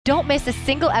Don't miss a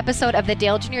single episode of the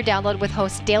Dale Jr. Download with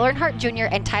hosts Dale Earnhardt Jr.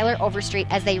 and Tyler Overstreet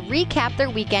as they recap their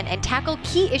weekend and tackle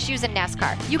key issues in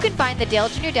NASCAR. You can find the Dale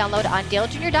Jr. Download on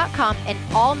dalejr.com and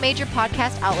all major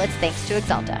podcast outlets thanks to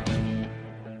Exalta.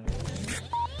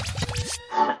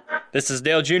 This is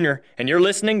Dale Jr., and you're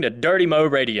listening to Dirty Mo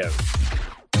Radio.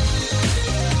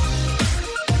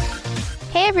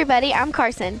 Hey everybody, I'm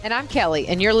Carson. And I'm Kelly,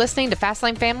 and you're listening to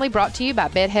Fastlane Family, brought to you by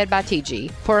Bedhead by TG.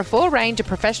 For a full range of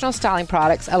professional styling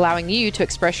products allowing you to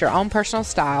express your own personal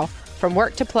style, from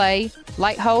work to play,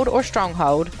 light hold or strong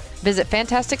hold, visit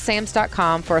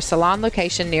FantasticSams.com for a salon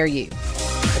location near you.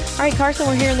 All right, Carson,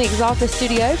 we're here in the Exalta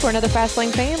studio for another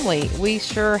Fastlane Family. We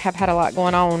sure have had a lot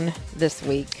going on this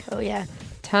week. Oh, yeah.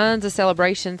 Tons of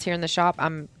celebrations here in the shop.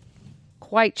 I'm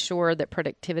quite sure that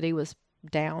productivity was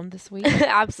down this week.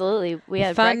 Absolutely. We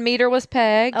had Fun meter was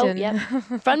pegged. Oh, yeah.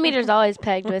 Fun meter's always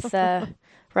pegged with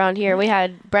around here. We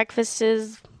had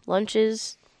breakfasts,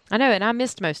 lunches. I know, and I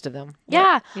missed most of them.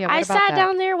 Yeah. What I about sat that?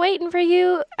 down there waiting for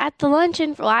you at the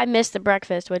luncheon. Well, I missed the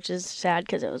breakfast, which is sad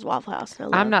because it was Waffle House.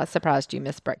 I'm not surprised you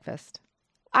missed breakfast.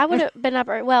 I would have been up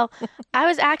early. Well, I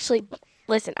was actually,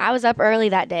 I was up early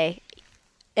that day.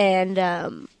 And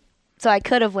so I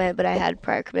could have went, but I had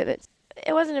prior commitments.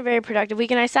 It wasn't a very productive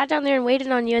week, and I sat down there and waited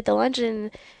on you at the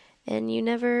luncheon, and you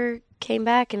never came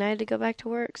back, and I had to go back to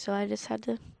work, so I just had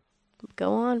to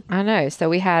go on. I know. So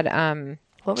we had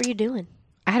What were you doing?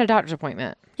 I had a doctor's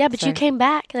appointment. Yeah, but you came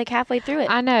back like halfway through it.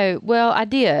 I know. Well, I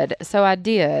did. So I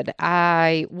did.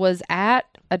 I was at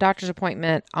a doctor's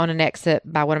appointment on an exit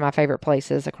by one of my favorite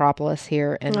places, Acropolis,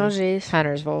 here in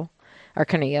Huntersville, or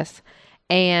Cornelius.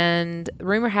 And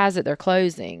rumor has it they're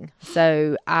closing.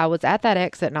 So I was at that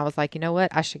exit and I was like, you know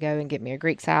what? I should go and get me a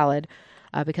Greek salad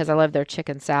because I love their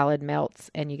chicken salad melts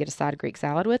and you get a side of Greek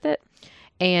salad with it.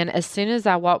 And as soon as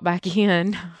I walked back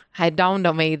in, it dawned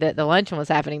on me that the luncheon was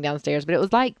happening downstairs, but it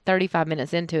was like 35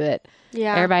 minutes into it.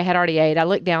 Yeah. Everybody had already ate. I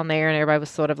looked down there and everybody was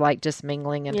sort of like just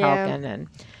mingling and talking and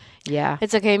yeah.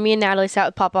 It's okay. Me and Natalie sat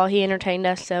with Papa. He entertained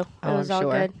us, so it was all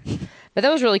good. But that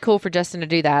was really cool for Justin to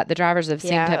do that. The drivers have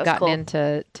seemed to have gotten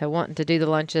cool. into wanting to do the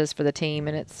lunches for the team,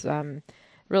 and it's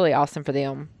really awesome for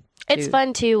them. It's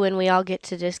fun, too, when we all get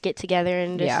to just get together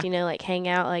and just, like hang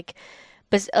out.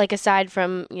 But aside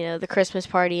from, the Christmas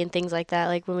party and things like that,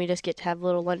 like when we just get to have a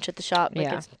little lunch at the shop,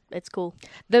 it's cool.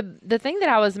 The thing that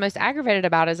I was most aggravated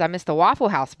about is I missed the Waffle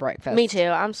House breakfast. Me too.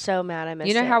 I'm so mad I missed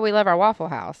it. You know how we love our Waffle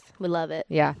House. We love it.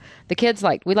 Yeah. The kids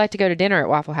we like to go to dinner at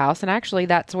Waffle House, and actually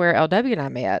that's where LW and I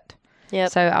met.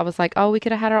 Yep. So I was like, we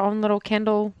could have had our own little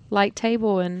candle light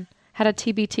table and had a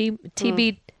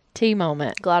TBT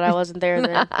moment. Glad I wasn't there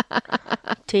then.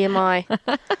 TMI.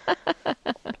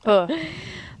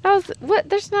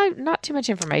 There's not too much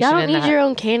information. Y'all don't need your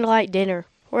own candlelight dinner.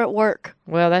 We're at work.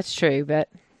 Well, that's true, but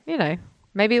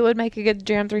maybe it would make a good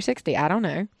Jerem 360. I don't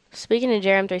know. Speaking of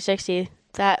Jerem 360,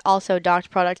 that also docked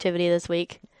productivity this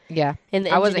week. Yeah,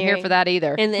 I wasn't here for that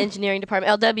either. In the engineering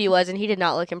department. LW was, and he did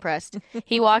not look impressed.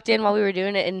 He walked in while we were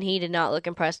doing it, and he did not look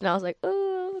impressed. And I was like,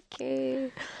 oh,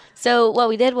 okay. So what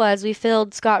we did was we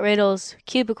filled Scott Riddle's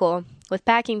cubicle with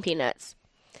packing peanuts.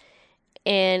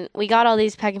 And we got all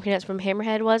these packing peanuts from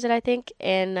Hammerhead, was it, I think?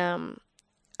 And I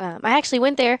actually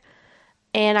went there,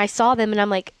 and I saw them, and I'm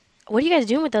like, what are you guys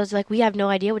doing with those? Like, we have no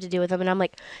idea what to do with them. And I'm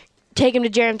like, take him to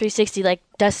Jerem 360. Like,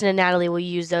 Dustin and Natalie will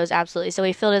use those, absolutely. So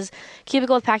we filled his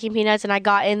cubicle with packing peanuts, and I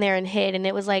got in there and hid, and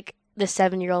it was like the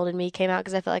 7-year-old in me came out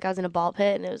because I felt like I was in a ball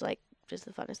pit, and it was like just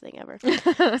the funnest thing ever.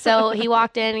 So he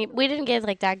walked in. We didn't get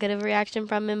like that good of a reaction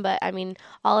from him, but I mean,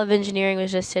 all of engineering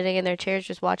was just sitting in their chairs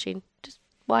just watching.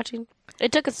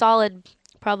 It took a solid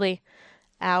probably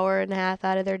hour and a half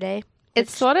out of their day.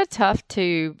 It's sort of tough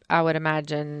to, I would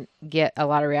imagine, get a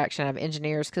lot of reaction out of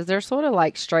engineers because they're sort of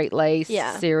like straight-laced,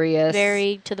 serious.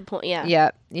 Very to the point, yeah.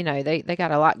 Yeah, they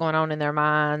got a lot going on in their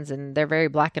minds, and they're very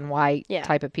black and white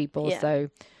type of people, so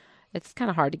it's kind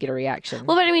of hard to get a reaction.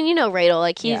 Well, but I mean, Radel,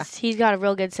 like he's got a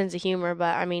real good sense of humor,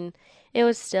 but I mean,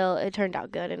 it turned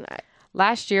out good, and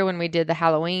last year when we did the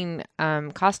Halloween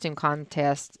costume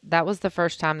contest, that was the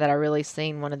first time that I really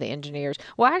seen one of the engineers.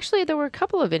 Well, actually, there were a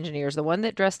couple of engineers. The one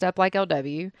that dressed up like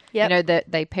LW, that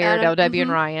they paired LW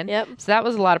and Ryan. Yep. So that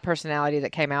was a lot of personality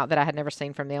that came out that I had never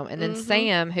seen from them. And then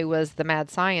Sam, who was the mad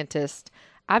scientist,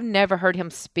 I've never heard him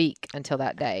speak until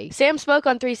that day. Sam spoke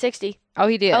on 360. Oh,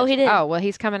 he did? Oh, he did. Oh, well,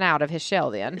 he's coming out of his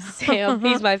shell then. Sam,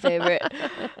 he's my favorite.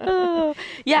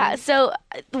 Yeah, so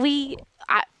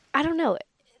I don't know.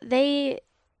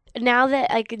 now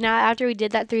after we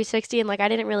did that 360 and like I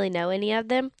didn't really know any of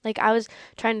them, like I was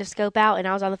trying to scope out and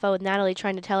I was on the phone with Natalie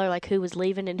trying to tell her like who was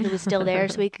leaving and who was still there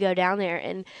so we could go down there,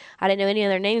 and I didn't know any of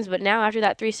their names, but now after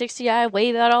that 360 I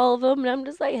wave at all of them and I'm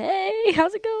just like, hey,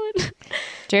 how's it going?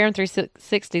 JRN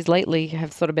 360s lately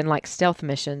have sort of been like stealth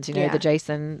missions, you know, the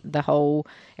Jason, the whole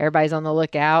everybody's on the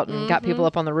lookout and got people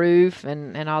up on the roof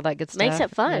and all that good stuff. Makes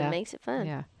it fun.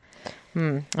 Yeah.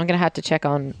 I'm going to have to check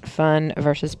on fun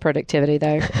versus productivity,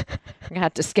 though. I'm going to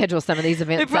have to schedule some of these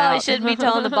events. We probably shouldn't be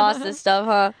telling the boss this stuff,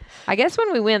 huh? I guess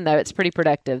when we win, though, it's pretty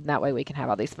productive. And that way we can have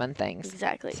all these fun things.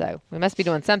 Exactly. So we must be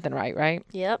doing something right?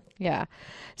 Yep. Yeah.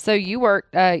 So you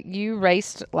you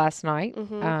raced last night.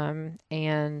 How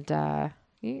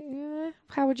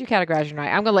would you categorize your night?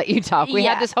 I'm going to let you talk. We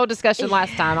had this whole discussion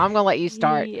last time. I'm going to let you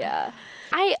start. Yeah.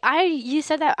 You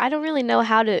said that I don't really know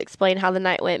how to explain how the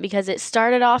night went because it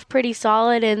started off pretty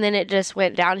solid and then it just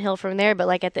went downhill from there. But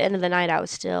like at the end of the night, I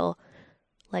was still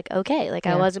like, okay, like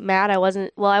I wasn't mad. I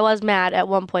was mad at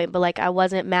one point, but like I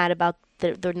wasn't mad about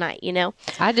the night, you know?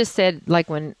 I just said like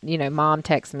when, you know, mom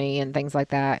texts me and things like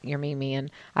that, your Mimi, and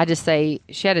I just say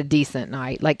she had a decent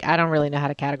night. Like I don't really know how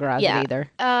to categorize it either.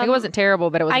 Like, it wasn't terrible,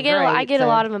 but it wasn't great. I get a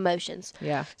lot of emotions.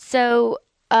 Yeah. So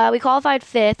we qualified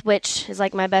 5th, which is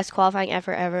like my best qualifying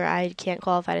effort ever. I can't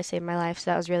qualify to save my life,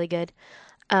 so that was really good.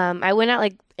 I went out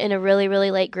like in a really,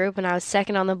 really late group, and I was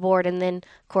second on the board. And then,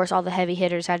 of course, all the heavy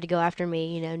hitters had to go after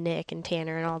me, you know, Nick and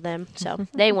Tanner and all them. So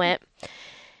they went.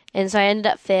 And so I ended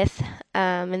up 5th,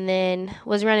 and then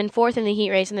was running 4th in the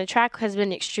heat race. And the track has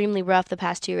been extremely rough the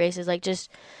past 2 races, like just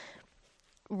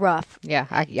rough. Yeah,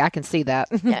 I can see that.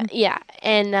 yeah,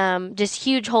 and just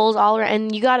huge holes all around.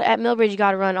 And at Millbridge, you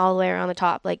got to run all the way around the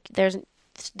top. Like there's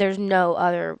no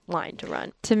other line to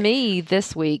run. To me,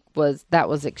 this week was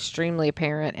extremely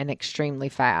apparent and extremely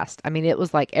fast. I mean, it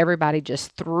was like everybody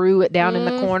just threw it down in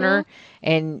the corner,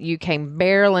 and you came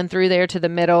barreling through there to the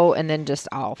middle, and then just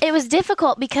off. It was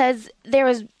difficult because there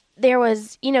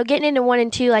was, you know, getting into 1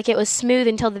 and 2, like it was smooth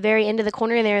until the very end of the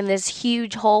corner, and they're in this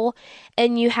huge hole,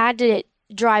 and you had to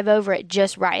drive over it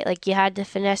just right. Like you had to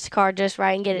finesse the car just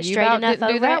right and get it straight enough over it. You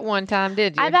didn't do that one time,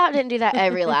 did you? I about didn't do that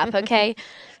every lap, okay?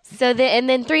 So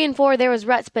then 3 and 4, there was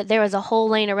ruts, but there was a whole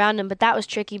lane around them. But that was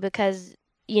tricky because,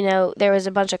 you know, there was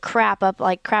a bunch of crap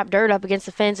dirt up against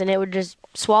the fence, and it would just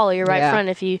swallow your right front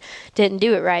if you didn't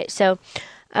do it right. So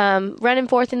running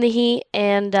 4th in the heat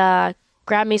and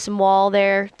grabbed me some wall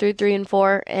there through 3 and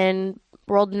 4 and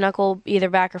rolled the knuckle either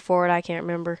back or forward. I can't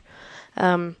remember.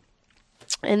 And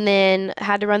then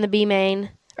had to run the B main.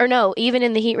 Or no, even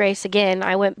in the heat race again,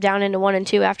 I went down into 1 and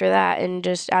 2 after that and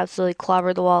just absolutely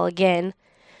clobbered the wall again.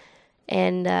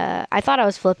 And I thought I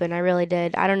was flipping. I really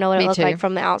did. I don't know what it looked like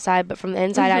from the outside, but from the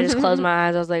inside, I just closed my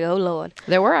eyes. I was like, oh, Lord.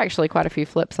 There were actually quite a few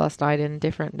flips last night in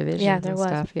different divisions. Yeah, there and was.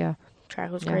 Stuff. Yeah.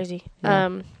 Track was crazy.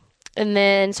 Yeah. And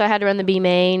then, so I had to run the B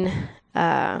main,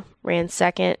 ran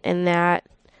second in that.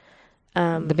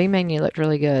 The B main, you looked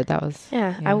really good. That was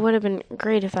I would have been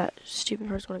great if that stupid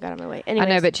person would have got on my way. Anyways. I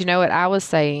know, but you know what I was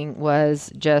saying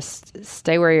was just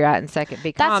stay where you're at in second,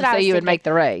 be calm, so you would make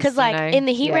the race. Because like in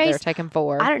the heat race, they were taking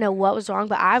 4. I don't know what was wrong,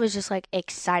 but I was just like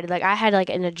excited. Like I had like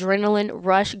an adrenaline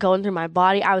rush going through my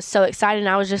body. I was so excited, and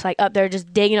I was just like up there,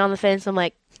 just digging on the fence. I'm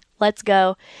like, let's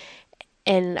go,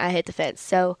 and I hit the fence.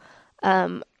 So,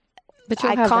 but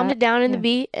I calmed it down in the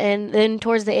beat, and then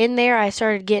towards the end there, I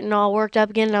started getting all worked up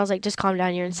again, and I was like, just calm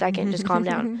down, you're in second, just calm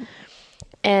down.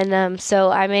 And so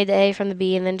I made the A from the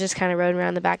B and then just kind of rode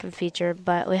around the back of the feature,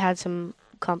 but we had some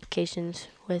complications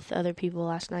with other people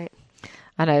last night.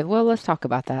 I know. Well, let's talk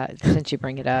about that since you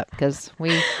bring it up, because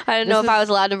I didn't know if I was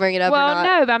allowed to bring it up or not.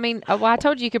 Well, no, but I mean, I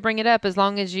told you could bring it up as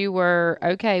long as you were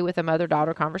okay with a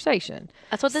mother-daughter conversation.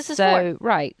 That's what this is for.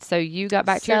 Right. So you got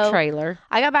back to your trailer.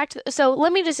 I got back to... So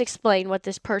let me just explain what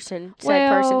this person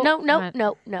said.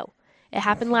 No. It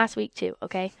happened last week too,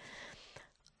 okay?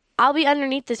 I'll be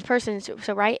underneath this person,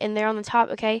 so right? And they're on the top,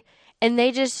 okay? And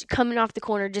they just, coming off the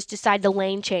corner, just decide to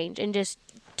lane change and just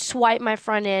swipe my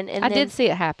front end. And I did see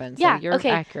it happen, so you're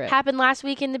accurate. Happened last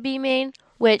week in the B main,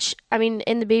 which, I mean,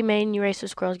 in the B main, you race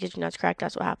with squirrels, get your nuts cracked,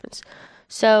 that's what happens.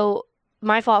 So,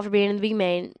 my fault for being in the B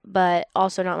main, but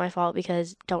also not my fault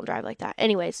because don't drive like that.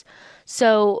 Anyways,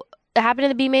 so it happened in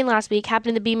the B main last week, happened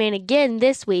in the B main again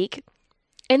this week,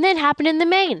 and then happened in the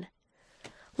main.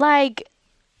 Like,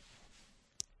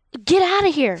 get out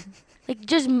of here. Like,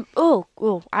 just,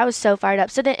 I was so fired up.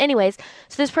 So then, anyways,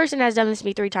 so this person has done this to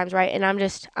me 3 times, right? And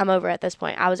I'm over it at this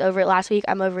point. I was over it last week.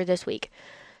 I'm over it this week.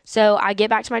 So I get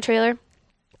back to my trailer,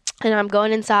 and I'm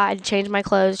going inside, change my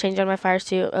clothes, change on my fire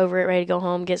suit, over it, ready to go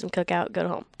home, get some cookout, go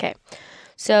home. Okay.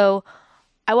 So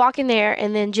I walk in there,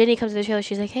 and then Jenny comes to the trailer.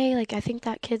 She's like, hey, like, I think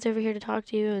that kid's over here to talk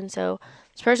to you. And so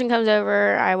this person comes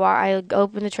over. I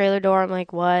open the trailer door. I'm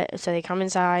like, what? So they come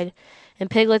inside, and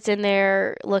Piglet's in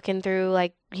there looking through,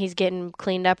 like, he's getting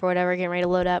cleaned up or whatever, getting ready to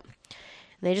load up.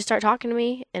 And they just start talking to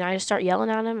me, and I just start yelling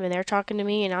at him, and they're talking to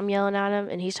me, and I'm yelling at him,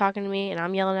 and he's talking to me, and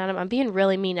I'm yelling at him. I'm being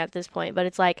really mean at this point, but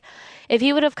it's like, if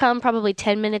he would have come probably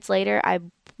 10 minutes later, I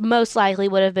most likely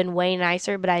would have been way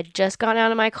nicer, but I had just gotten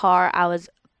out of my car. I was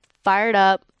fired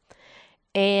up,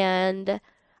 and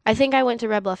I think I went to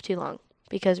Red Bluff too long,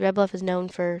 because Red Bluff is known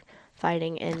for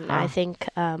fighting, and I think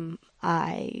I'm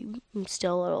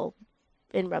still a little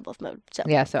in Red Bluff mode. So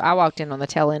yeah, so I walked in on the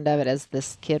tail end of it as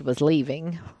this kid was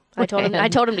leaving. I told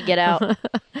him to get out.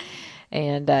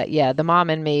 And the mom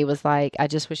in me was like, I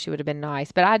just wish she would have been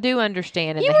nice. But I do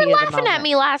understand. You were laughing at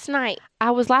me last night.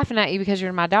 I was laughing at you because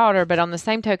you're my daughter, but on the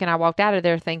same token, I walked out of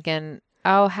there thinking,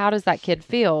 oh, how does that kid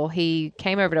feel? He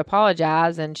came over to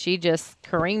apologize, and she just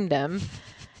creamed him,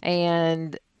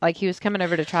 and like he was coming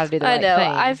over to try to do the right thing.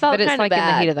 I felt kind of bad. But it's like in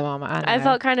the heat of the moment. I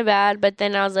felt kind of bad, but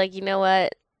then I was like, you know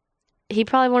what? He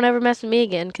probably won't ever mess with me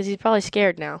again because he's probably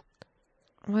scared now.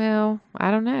 Well, I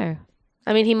don't know.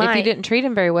 I mean, he might. If you didn't treat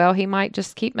him very well, he might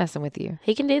just keep messing with you.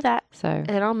 He can do that. So,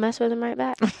 and I'll mess with him right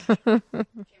back.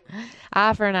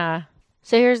 Eye for an eye.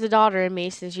 So here's the daughter in me,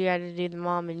 since you had to do the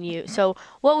mom and you. So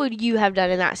what would you have done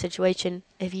in that situation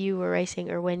if you were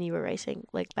racing, or when you were racing,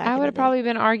 like back? I would have probably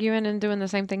been arguing and doing the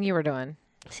same thing you were doing.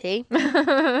 See,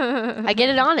 I get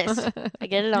it honest.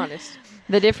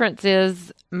 The difference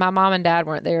is my mom and dad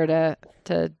weren't there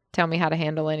to tell me how to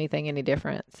handle anything any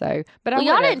different. So, but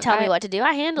y'all didn't tell me what to do.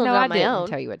 I handled it on my own. No, I didn't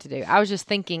tell you what to do. I was just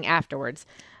thinking afterwards,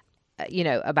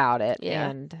 about it. Yeah.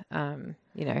 And how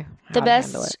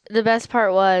the best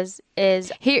part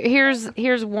is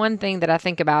here's one thing that I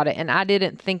think about it, and I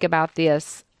didn't think about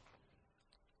this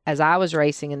as I was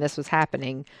racing and this was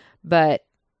happening, but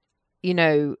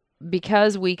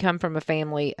because we come from a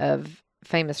family of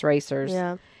famous racers,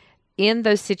 in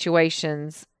those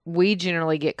situations, we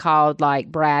generally get called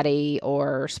like bratty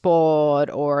or spoiled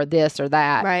or this or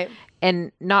that. Right.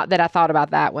 And not that I thought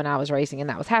about that when I was racing and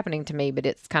that was happening to me, but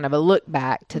it's kind of a look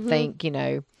back to think,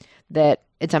 that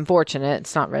it's unfortunate.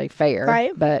 It's not really fair.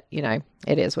 Right. But,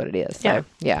 it is what it is. So,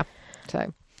 yeah.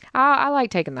 So I like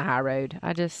taking the high road.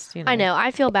 I just, I know.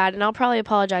 I feel bad, and I'll probably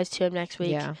apologize to him next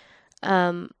week. Yeah.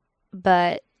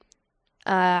 But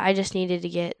I just needed to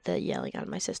get the yelling out of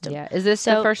my system. Yeah. Is this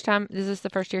the first time? Is this the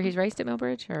first year he's raced at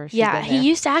Millbridge? Or he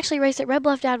used to actually race at Red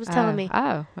Bluff. Dad was telling me.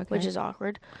 Oh, okay. Which is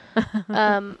awkward.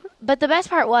 But the best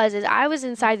part is I was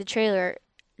inside the trailer,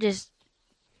 just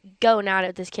going out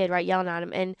at this kid, right, yelling at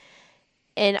him,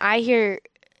 and I hear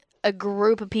a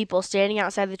group of people standing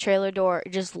outside the trailer door,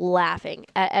 just laughing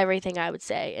at everything I would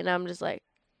say, and I'm just like,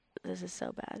 this is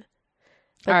so bad.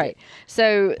 All right,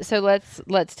 so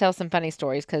let's tell some funny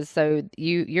stories, because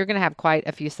you're going to have quite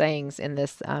a few sayings in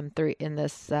this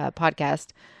podcast.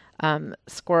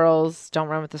 Squirrels, don't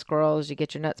run with the squirrels. You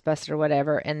get your nuts busted or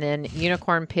whatever, and then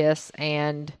unicorn piss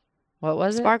and what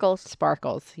was Sparkles. it?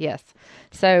 Sparkles. Yes.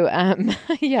 So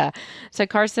yeah. So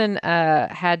Carson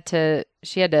had to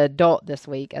adult this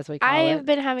week, as we call it. I've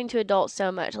been having to adult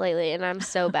so much lately, and I'm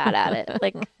so bad at it.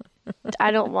 Like,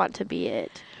 I don't want to be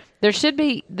it. There should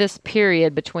be this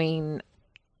period between,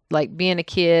 like, being a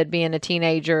kid, being a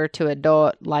teenager to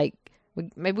adult. Like,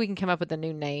 maybe we can come up with a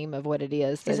new name of what it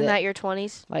is. Isn't that your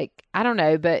 20s? Like, I don't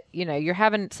know, but,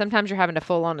 sometimes you're having a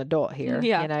full-on adult here,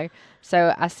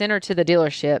 So I sent her to the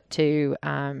dealership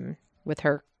with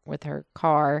her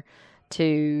car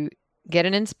to get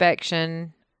an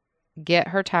inspection, get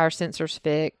her tire sensors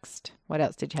fixed. What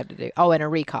else did you have to do? Oh, and a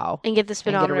recall. And get the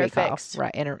speedometer fixed.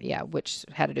 Right, which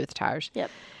had to do with the tires.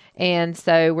 Yep. And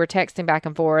so we're texting back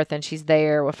and forth, and she's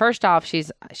there. Well, first off, she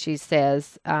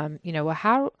says, well,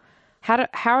 how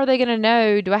are they going to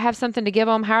know? Do I have something to give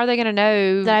them? How are they going to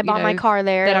know that I bought my car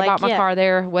there? That I bought my car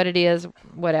there, what it is,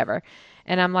 whatever.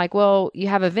 And I'm like, well, you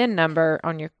have a VIN number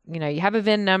on your, you have a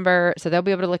VIN number, so they'll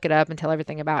be able to look it up and tell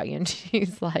everything about you. And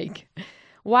she's like,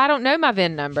 well, I don't know my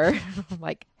VIN number. I'm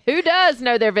like, who does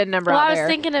know their VIN number out there? I was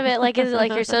thinking of it like, is it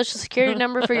like your social security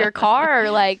number for your car,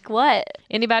 or like what?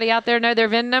 Anybody out there know their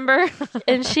VIN number?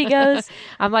 And she goes,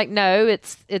 I'm like, no,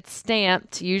 it's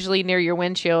stamped usually near your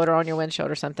windshield or on your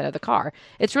windshield or something of the car.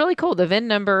 It's really cool. The VIN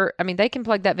number, I mean, they can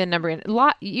plug that VIN number in.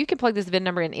 You can plug this VIN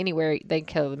number in anywhere. They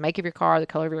can the make of your car, the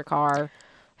color of your car.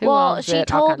 Well, she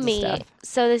told me,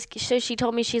 so she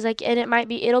told me, she's like, and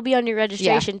it'll be on your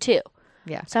registration too.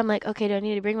 Yeah. So I'm like, okay, do I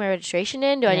need to bring my registration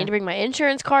in? Do I need to bring my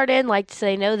insurance card in? Like, so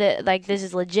they know that, like, this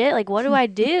is legit? Like, what do I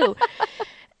do?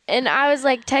 And I was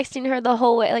like texting her the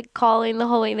whole way, like calling the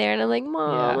whole way there. And I'm like,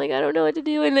 Mom, like, I don't know what to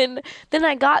do. And then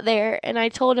I got there and I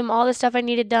told him all the stuff I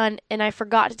needed done. And I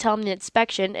forgot to tell him the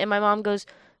inspection. And my mom goes,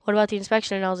 what about the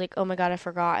inspection? And I was like, oh my God, I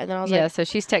forgot. And then I was like, so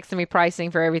she's texting me pricing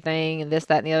for everything and this,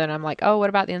 that, and the other. And I'm like, oh, what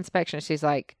about the inspection? She's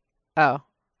like, oh,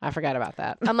 I forgot about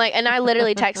that. I'm like, and I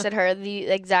literally texted her the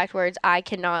exact words, I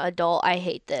cannot adult. I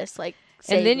hate this. Like,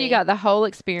 and then you got the whole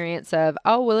experience of,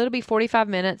 oh, well, it'll be 45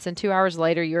 minutes and 2 hours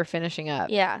later you're finishing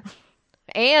up. Yeah.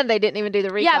 And they didn't even do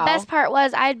the recall. Yeah, best part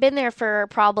was I had been there for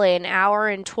probably an hour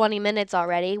and 20 minutes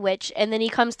already, and then he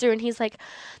comes through and he's like,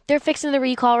 they're fixing the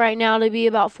recall right now to be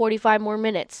about 45 more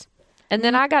minutes. And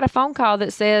then I got a phone call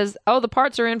that says, oh, the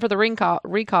parts are in for the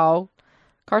recall.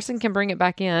 Carson can bring it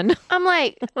back in. I'm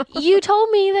like, you told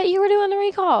me that you were doing the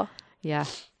recall. Yeah.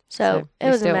 So it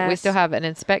was a mess. We still have an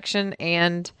inspection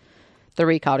and the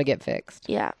recall to get fixed.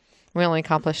 Yeah. We only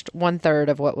accomplished 1/3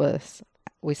 of what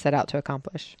we set out to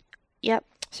accomplish. Yep.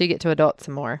 So you get to adult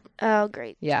some more. Oh,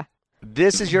 great. Yeah.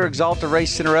 This is your Axalta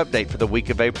Race Center update for the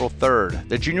week of April 3rd.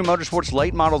 The Junior Motorsports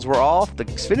late models were off. The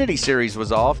Xfinity Series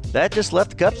was off. That just left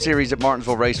the Cup Series at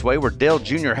Martinsville Raceway, where Dale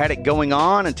Jr. had it going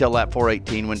on until lap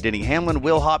 418 when Denny Hamlin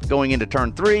wheel hopped going into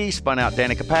turn 3, spun out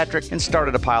Danica Patrick, and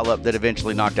started a pileup that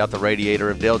eventually knocked out the radiator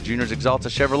of Dale Jr.'s Axalta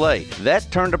Chevrolet. That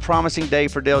turned a promising day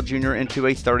for Dale Jr. into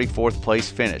a 34th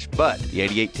place finish. But the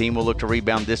 88 team will look to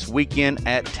rebound this weekend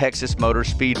at Texas Motor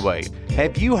Speedway.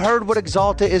 Have you heard what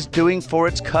Axalta is doing for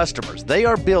its customers? They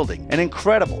are building an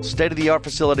incredible state-of-the-art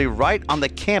facility right on the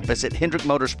campus at Hendrick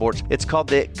Motorsports. It's called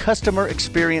the Customer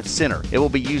Experience Center. It will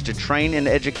be used to train and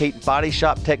educate body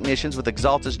shop technicians with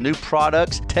Axalta's new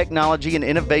products, technology, and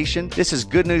innovation. This is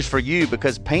good news for you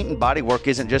because paint and body work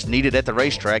isn't just needed at the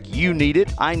racetrack. You need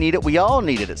it, I need it, we all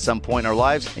need it at some point in our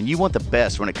lives, and you want the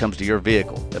best when it comes to your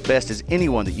vehicle. The best is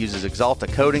anyone that uses Axalta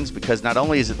coatings because not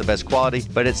only is it the best quality,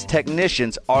 but its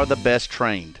technicians are the best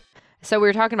trained. So we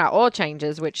were talking about oil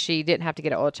changes, which she didn't have to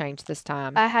get an oil change this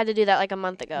time. I had to do that like a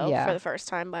month ago for the first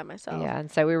time by myself. Yeah,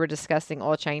 and so we were discussing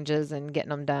oil changes and getting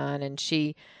them done, and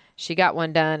she got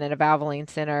one done at a Valvoline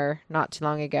Center not too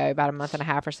long ago, about a month and a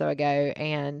half or so ago,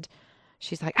 and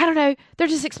she's like, I don't know, they're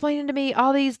just explaining to me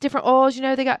all these different oils, you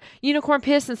know, they got unicorn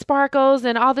piss and sparkles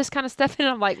and all this kind of stuff, and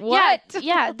I'm like, what?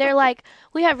 Yeah, they're like,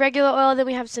 we have regular oil, then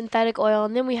we have synthetic oil,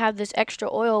 and then we have this extra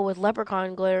oil with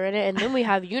leprechaun glitter in it, and then we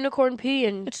have unicorn pee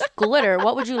and glitter.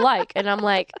 What would you like? And I'm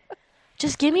like,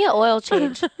 just give me an oil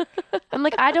change. I'm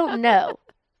like, I don't know.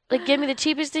 Like, give me the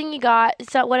cheapest thing you got,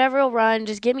 so whatever will run,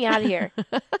 just get me out of here.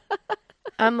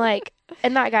 I'm like,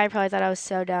 and that guy probably thought I was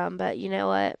so dumb, but you know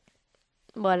what?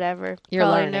 Whatever. You're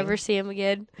probably learning. Never see him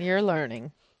again. You're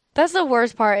learning. That's the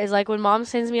worst part is like when Mom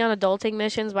sends me on adulting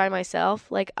missions by myself,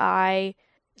 like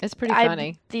it's pretty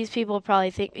funny. These people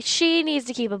probably think she needs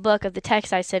to keep a book of the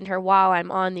texts I send her while I'm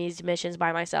on these missions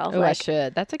by myself. Oh, like, I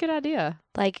should. That's a good idea.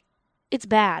 Like, it's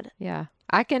bad. Yeah.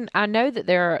 I know that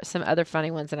there are some other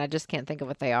funny ones and I just can't think of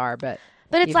what they are, but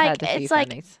it's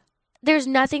like there's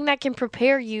nothing that can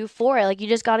prepare you for it. Like, you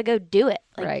just got to go do it.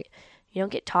 Like, right. You don't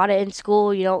get taught it in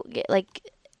school. You don't get, like,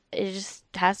 it just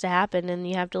has to happen, and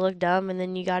you have to look dumb, and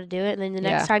then you got to do it, and then the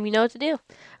next time you know what to do.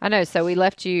 I know. So we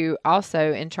left you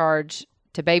also in charge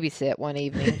to babysit one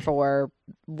evening for,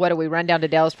 what do we run down to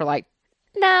Dell's for like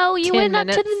No, you 10 went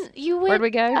minutes? up to the, Where'd we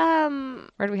go?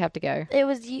 Where'd we have to go? It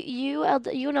was you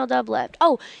and L-Dub left.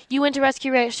 Oh, you went to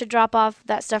Rescue Ranch to drop off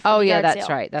that stuff from Oh, the yeah, yard that's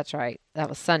sale. right. That's right. That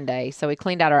was Sunday. So we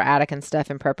cleaned out our attic and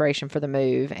stuff in preparation for the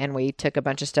move, and we took a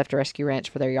bunch of stuff to Rescue Ranch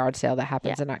for their yard sale that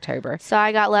happens in October. So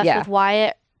I got left with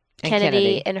Wyatt,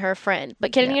 Kennedy, and her friend.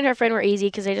 But Kennedy and her friend were easy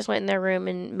because they just went in their room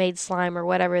and made slime or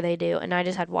whatever they do, and I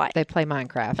just had Wyatt. They play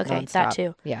Minecraft. Okay, nonstop. that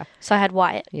too. Yeah. So I had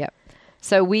Wyatt. Yep.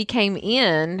 So we came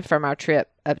in from our trip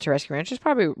up to Rescue Ranch. It's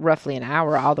probably roughly an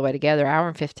hour all the way together, hour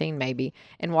and 15 maybe.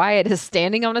 And Wyatt is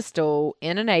standing on a stool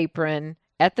in an apron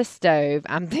at the stove.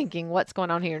 I'm thinking, what's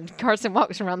going on here? And Carson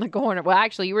walks around the corner. Well,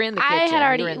 actually, you were in the kitchen. I had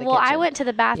already. Well, I went to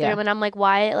the bathroom and I'm like,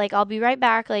 Wyatt, like, I'll be right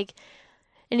back. Like,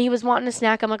 and he was wanting a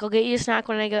snack. I'm like, I'll get you a snack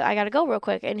when I go. I gotta go real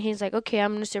quick. And he's like, okay,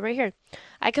 I'm gonna sit right here.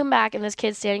 I come back and this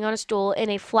kid's standing on a stool in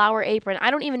a flower apron.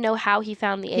 I don't even know how he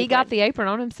found the apron. He got the apron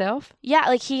on himself? Yeah,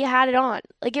 like he had it on.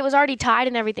 Like it was already tied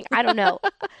and everything. I don't know.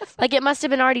 Like it must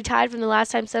have been already tied from the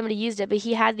last time somebody used it. But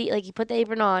he had he put the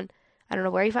apron on. I don't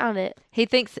know where he found it. He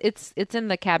thinks it's in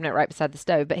the cabinet right beside the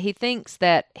stove, but he thinks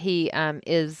that he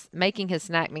is making his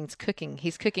snack means cooking.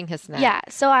 He's cooking his snack. Yeah,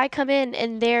 so I come in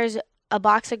and there's a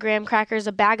box of graham crackers,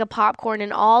 a bag of popcorn,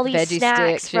 and all these Veggie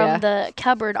snacks sticks, from the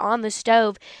cupboard on the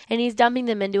stove, and he's dumping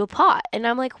them into a pot. And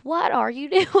I'm like, what are you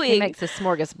doing? He makes a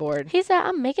smorgasbord. He said,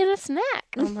 I'm making a snack.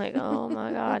 I'm like, oh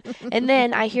my God. And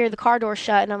then I hear the car door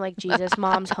shut, and I'm like, Jesus,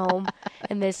 Mom's home,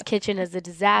 and this kitchen is a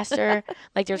disaster.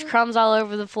 Like, there's crumbs all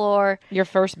over the floor. Your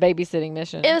first babysitting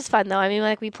mission. It was fun, though. I mean,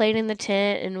 like, we played in the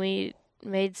tent, and we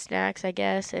made snacks, I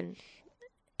guess, and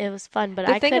it was fun. But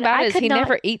the thing about it is he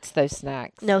never eats those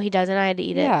snacks. No, he doesn't. I had to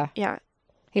eat it. Yeah.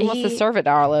 He wants to serve it to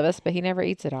all of us, but he never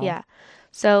eats it all. Yeah.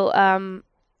 So an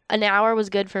hour was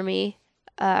good for me.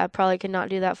 I probably could not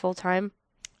do that full time.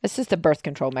 It's just a birth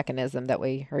control mechanism that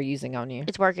we are using on you.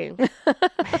 It's working.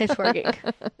 It's working.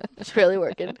 It's really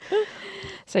working.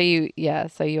 So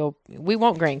we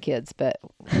won't grandkids, but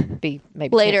be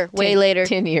maybe later, way later.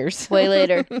 10 years. Way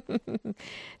later.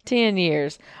 10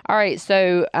 years. All right.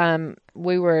 So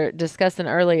we were discussing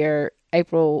earlier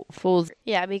April Fool's.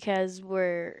 Yeah, because we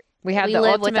the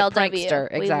live with ultimate LW. prankster.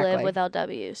 Exactly. We live with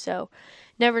LW, so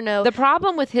never know. The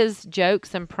problem with his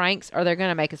jokes and pranks are they're going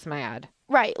to make us mad.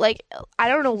 Right. Like, I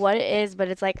don't know what it is, but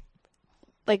it's like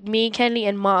me, Kennedy,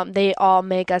 and Mom, they all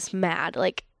make us mad.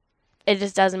 Like, it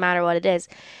just doesn't matter what it is.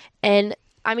 And,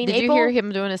 I mean, Did you hear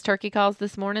him doing his turkey calls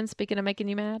this morning, speaking of making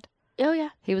you mad? Oh,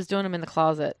 yeah. He was doing them in the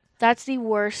closet. That's the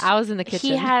worst. I was in the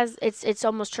kitchen. It's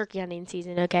almost turkey hunting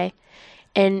season, okay?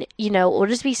 And, we'll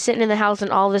just be sitting in the house, and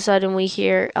all of a sudden we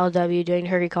hear LW doing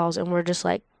turkey calls, and we're just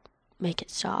like, make it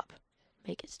stop.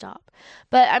 Make it stop.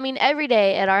 But, I mean, every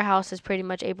day at our house is pretty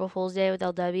much April Fool's Day with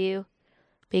LW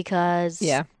because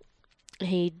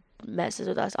he messes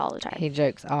with us all the time. He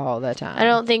jokes all the time. I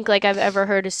don't think, I've ever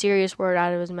heard a serious word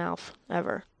out of his mouth,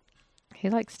 ever. He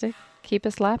likes to keep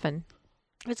us laughing.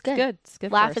 It's good. It's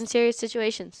good Laugh for us. in serious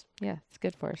situations. Yeah, it's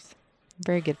good for us.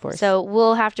 Very good for us. So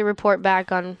we'll have to report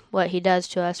back on what he does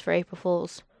to us for April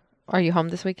Fool's. Are you home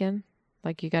this weekend?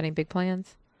 You got any big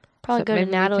plans? Probably go to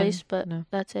Natalie's, but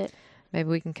that's it. Maybe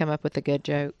we can come up with a good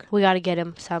joke. We got to get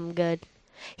him something good.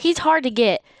 He's hard to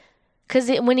get. Because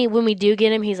when we do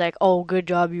get him, he's like, oh, good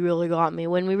job, you really got me.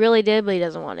 When we really did, but he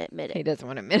doesn't want to admit it. He doesn't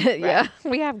want to admit it, yeah.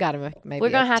 We have got him maybe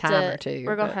a time or two.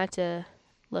 We're going to have to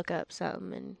look up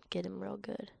something and get him real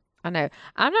good. I know.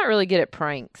 I'm not really good at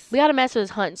pranks. We got to mess with his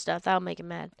hunt and stuff. That'll make him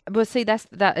mad. But see, that's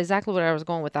exactly what I was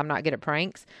going with. I'm not good at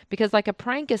pranks. Because, a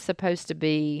prank is supposed to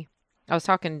be... I was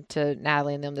talking to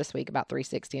Natalie and them this week about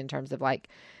 360 in terms of,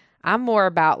 I'm more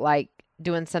about,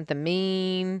 doing something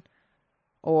mean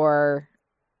or,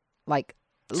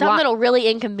 something that'll really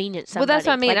inconvenience somebody. Well, that's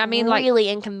what I mean. I mean, really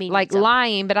inconvenience.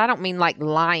 Lying, but I don't mean,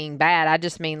 lying bad. I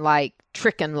just mean,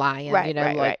 tricking lying, right,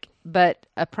 right. But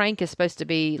a prank is supposed to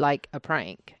be, a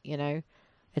prank,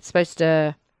 It's supposed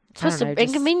to...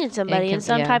 inconvenience somebody in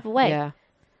some type of way. Yeah.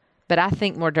 But I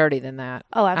think more dirty than that.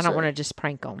 Oh, absolutely. I don't want to just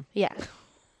prank them. Yeah.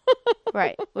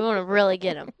 Right. We want to really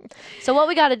get him. So what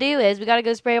we got to do is we got to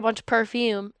go spray a bunch of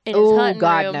perfume in his hunting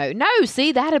room. No. No,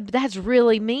 see, that's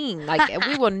really mean.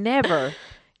 We will never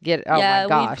get... Oh, yeah, my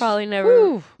gosh. we'd probably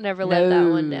never let that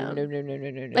one down.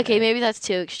 No. Okay, maybe that's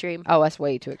too extreme. Oh, that's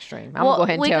way too extreme. I'm going to go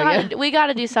ahead and tell you. We got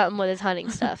to do something with his hunting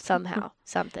stuff somehow.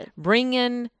 Something.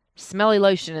 Bringing smelly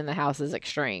lotion in the house is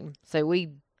extreme. So we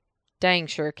dang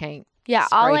sure can't. Yeah,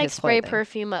 I'll spray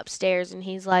perfume upstairs and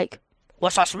he's like,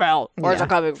 what's that smell? Where's it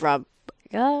coming from?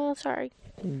 Oh, sorry.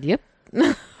 Yep.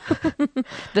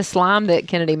 The slime that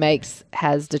Kennedy makes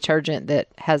has detergent that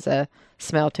has a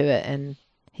smell to it, and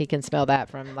he can smell that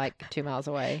from 2 miles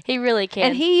away. He really can.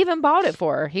 And he even bought it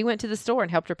for her. He went to the store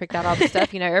and helped her pick out all the stuff.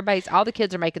 All the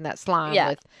kids are making that slime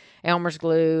with Elmer's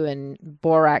glue and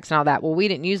borax and all that. Well, we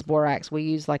didn't use borax. We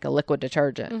used a liquid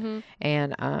detergent. Mm-hmm.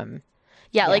 And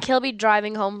Yeah, he'll be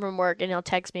driving home from work and he'll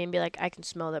text me and be like, I can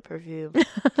smell that perfume.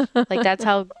 That's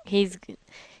how he's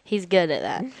good at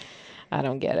that. I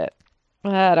don't get it.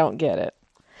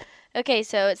 Okay,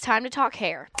 so it's time to talk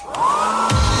hair.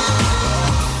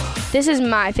 This is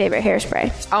my favorite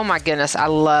hairspray. Oh my goodness, I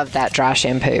love that dry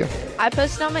shampoo. I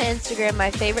posted on my Instagram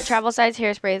my favorite travel size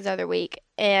hairsprays the other week.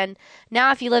 And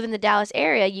now if you live in the Dallas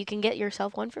area, you can get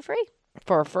yourself one for free.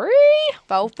 For free?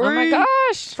 For free. Oh my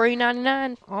gosh. Free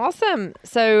 99. Awesome.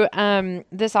 So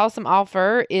this awesome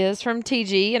offer is from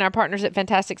TG and our partners at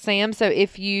Fantastic Sam's. So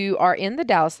if you are in the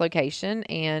Dallas location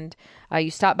and you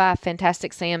stop by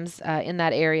Fantastic Sam's in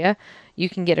that area, you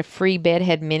can get a free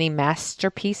Bedhead Mini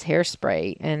Masterpiece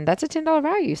hairspray. And that's a $10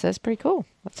 value. So that's pretty cool.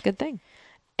 That's a good thing.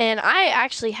 And I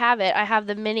actually have it. I have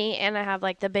the mini and I have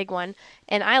the big one.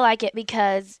 And I like it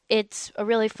because it's a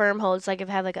really firm hold. It's if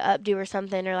I have an updo or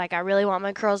something, or I really want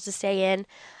my curls to stay in,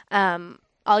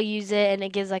 I'll use it and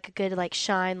it gives a good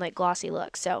shine, glossy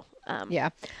look. So yeah,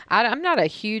 I'm not a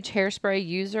huge hairspray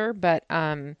user, but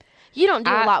You don't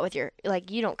do a lot with your, like,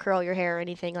 you don't curl your hair or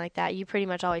anything like that. You pretty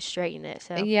much always straighten it.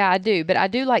 So yeah, I do, but I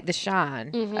do like the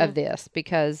shine of this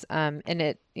because, and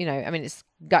it, you know, I mean, it's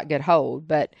got good hold,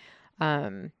 but,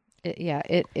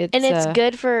 it's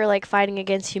good for like fighting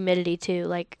against humidity too.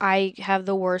 Like I have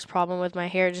the worst problem with my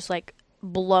hair just like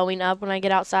blowing up when I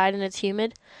get outside and it's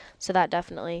humid, so that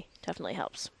definitely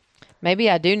helps.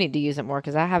 Maybe I do need to use it more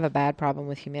because I have a bad problem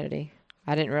with humidity.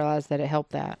 I didn't realize that it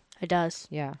helped that. It does.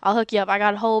 Yeah. I'll hook you up. I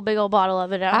got a whole big old bottle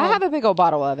of it at home. I have a big old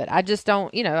bottle of it. I just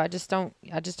don't, you know, I just don't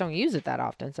use it that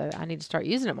often. So I need to start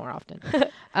using it more often.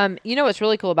 You know what's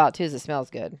really cool about it too is it smells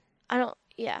good.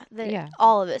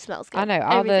 All of it smells good. I know.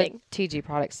 All Everything. the TG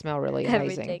products smell really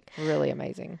amazing. Everything. Really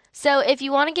amazing. So if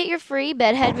you want to get your free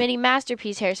Bedhead Mini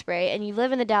Masterpiece hairspray and you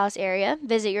live in the Dallas area,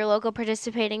 visit your local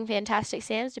participating Fantastic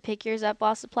Sam's to pick yours up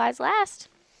while supplies last.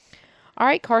 All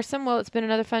right, Carson. Well, it's been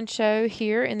another fun show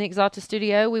here in the Axalta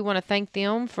studio. We want to thank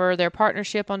them for their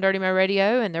partnership on Dirty Mo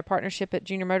Radio and their partnership at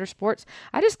Junior Motorsports.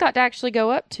 I just got to actually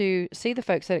go up to see the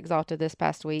folks at Axalta this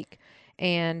past week.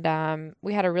 And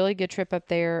we had a really good trip up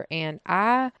there, and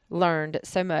I learned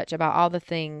so much about all the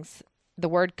things, the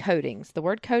word coatings. The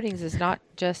word coatings is not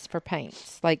just for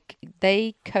paints. Like,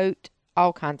 they coat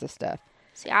all kinds of stuff.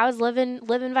 See, I was living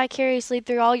vicariously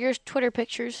through all your Twitter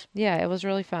pictures. Yeah, it was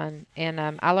really fun, and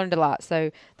I learned a lot. So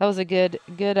that was a good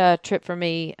trip for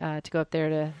me to go up there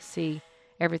to see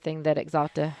everything that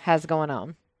Axalta has going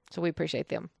on. So we appreciate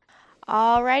them.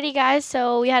 Alrighty, guys.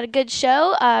 So we had a good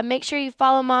show. Make sure you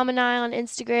follow Mom and I on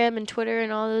Instagram and Twitter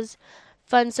and all those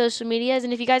fun social medias.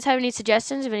 And if you guys have any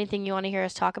suggestions of anything you want to hear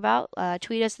us talk about,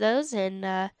 tweet us those,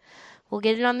 and we'll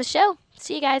get it on the show.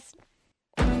 See you guys.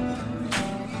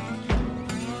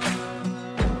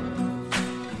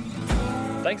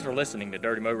 Thanks for listening to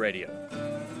Dirty Mo Radio.